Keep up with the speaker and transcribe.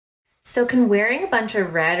So can wearing a bunch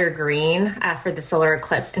of red or green for the solar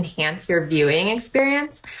eclipse enhance your viewing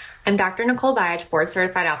experience? I'm Dr. Nicole Bajic, board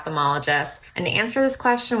certified ophthalmologist, and to answer this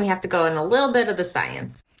question, we have to go in a little bit of the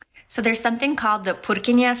science. So there's something called the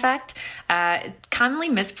Purkinje Effect, commonly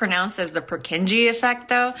mispronounced as the Purkinje Effect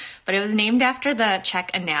though, but it was named after the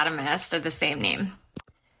Czech anatomist of the same name.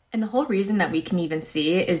 And the whole reason that we can even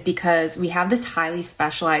see is because we have this highly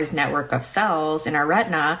specialized network of cells in our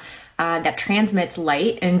retina that transmits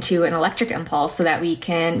light into an electric impulse so that we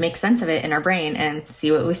can make sense of it in our brain and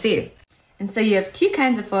see what we see. And so you have two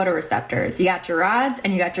kinds of photoreceptors. You got your rods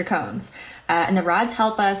and you got your cones. And the rods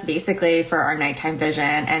help us basically for our nighttime vision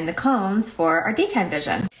and the cones for our daytime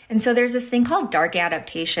vision. And so there's this thing called dark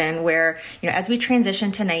adaptation where, as we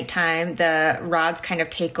transition to nighttime, the rods kind of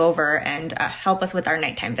take over and help us with our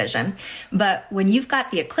nighttime vision. But when you've got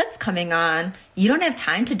the eclipse coming on, you don't have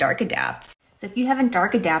time to dark adapt. So if you haven't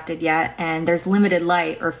dark adapted yet and there's limited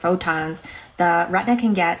light or photons, the retina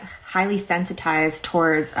can get highly sensitized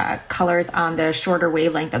towards colors on the shorter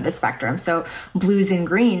wavelength of the spectrum. So blues and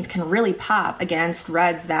greens can really pop against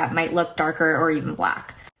reds that might look darker or even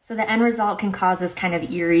black. So the end result can cause this kind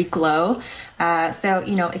of eerie glow. So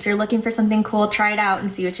if you're looking for something cool, try it out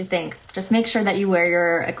and see what you think. Just make sure that you wear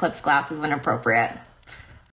your eclipse glasses when appropriate.